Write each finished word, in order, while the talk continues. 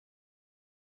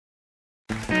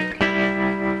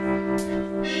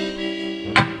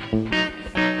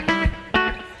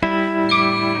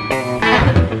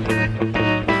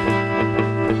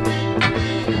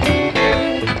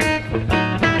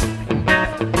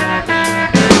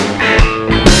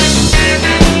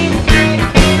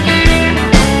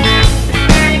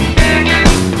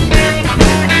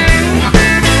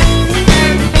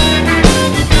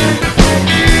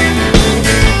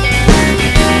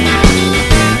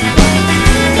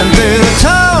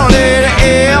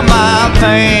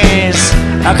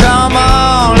Come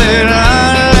on, little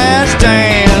honey, let's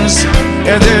dance.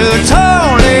 If there's a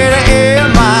tall lady in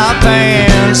my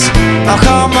pants, oh,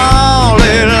 come on,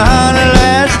 little honey,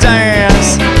 let's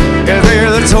dance. If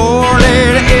there's a tall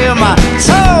lady in my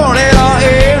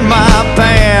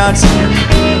pants,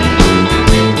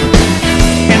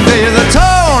 and there's a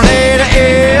tall lady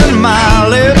in my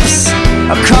lips,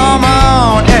 oh, come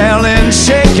on, Ellen,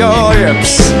 shake your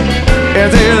hips.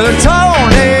 If there's a tall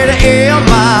lady in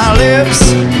my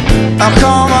lips, oh,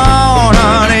 come on,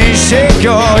 honey, shake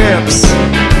your hips.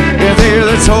 If there's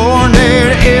a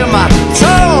tornado in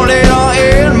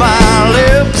my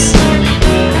lips,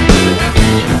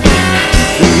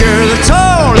 you're the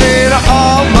tornado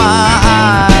of my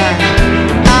eye.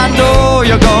 I know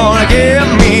you're gonna get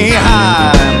me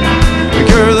high.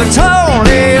 You're the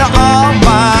tornado of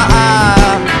my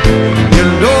eye. You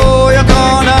know you're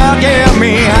gonna get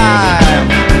me high.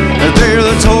 There's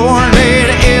a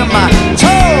tornado in my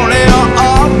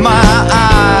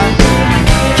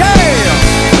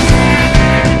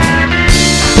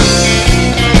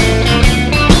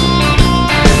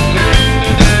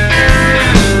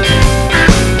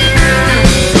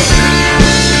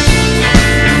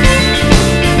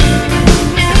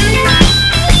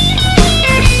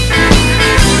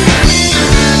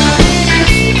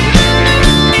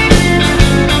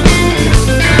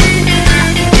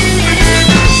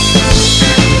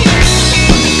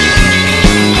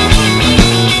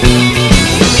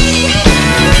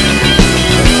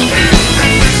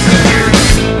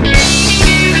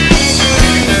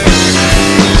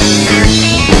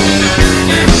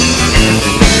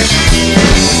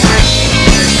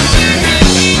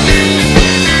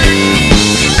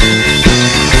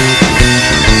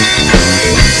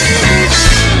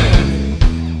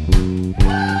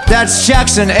That's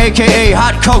Jackson, aka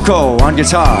Hot Cocoa, on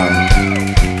guitar.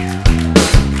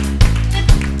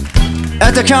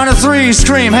 At the count of 3,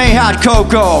 scream, hey, Hot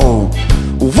Cocoa.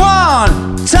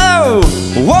 1, 2,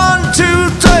 1, 2,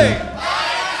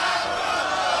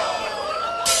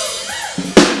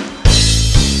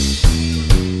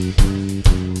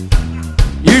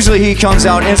 3. Usually he comes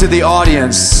out into the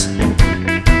audience.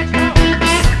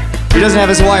 He doesn't have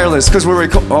his wireless because we're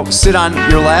sit on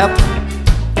your lap.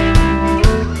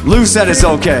 Lou said it's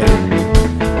okay.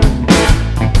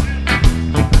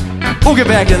 We'll get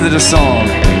back into the song.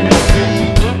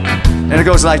 And it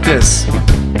goes like this.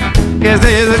 If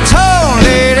there's a tall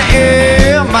lady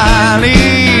in my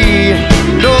lead,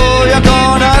 know you're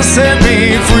gonna set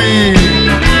me free.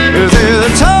 If there's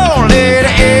a tall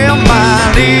lady in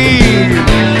my lead,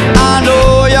 I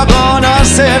know you're gonna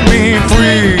set me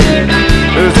free.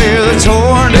 If there's a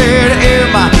tornado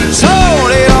in my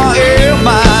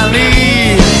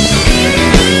lead,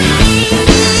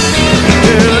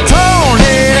 there's a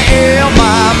tornado in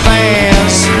my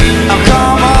pants. Oh,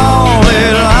 come on,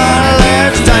 little honey,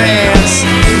 let's dance.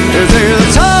 If there's a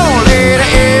tornado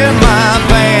in my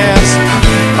pants,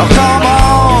 oh, come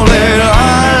on, little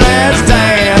honey, let's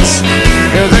dance.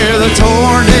 If there's a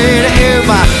tornado in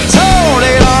my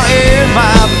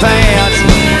pants.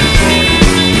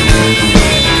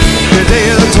 If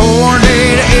there's a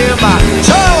tornado in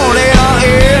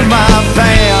my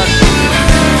pants.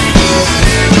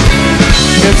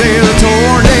 If there's a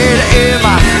tornado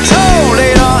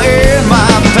in my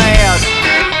pants.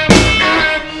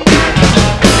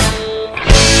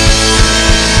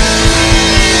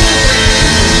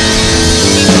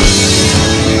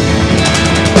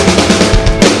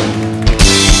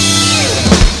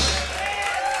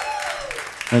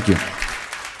 Thank you.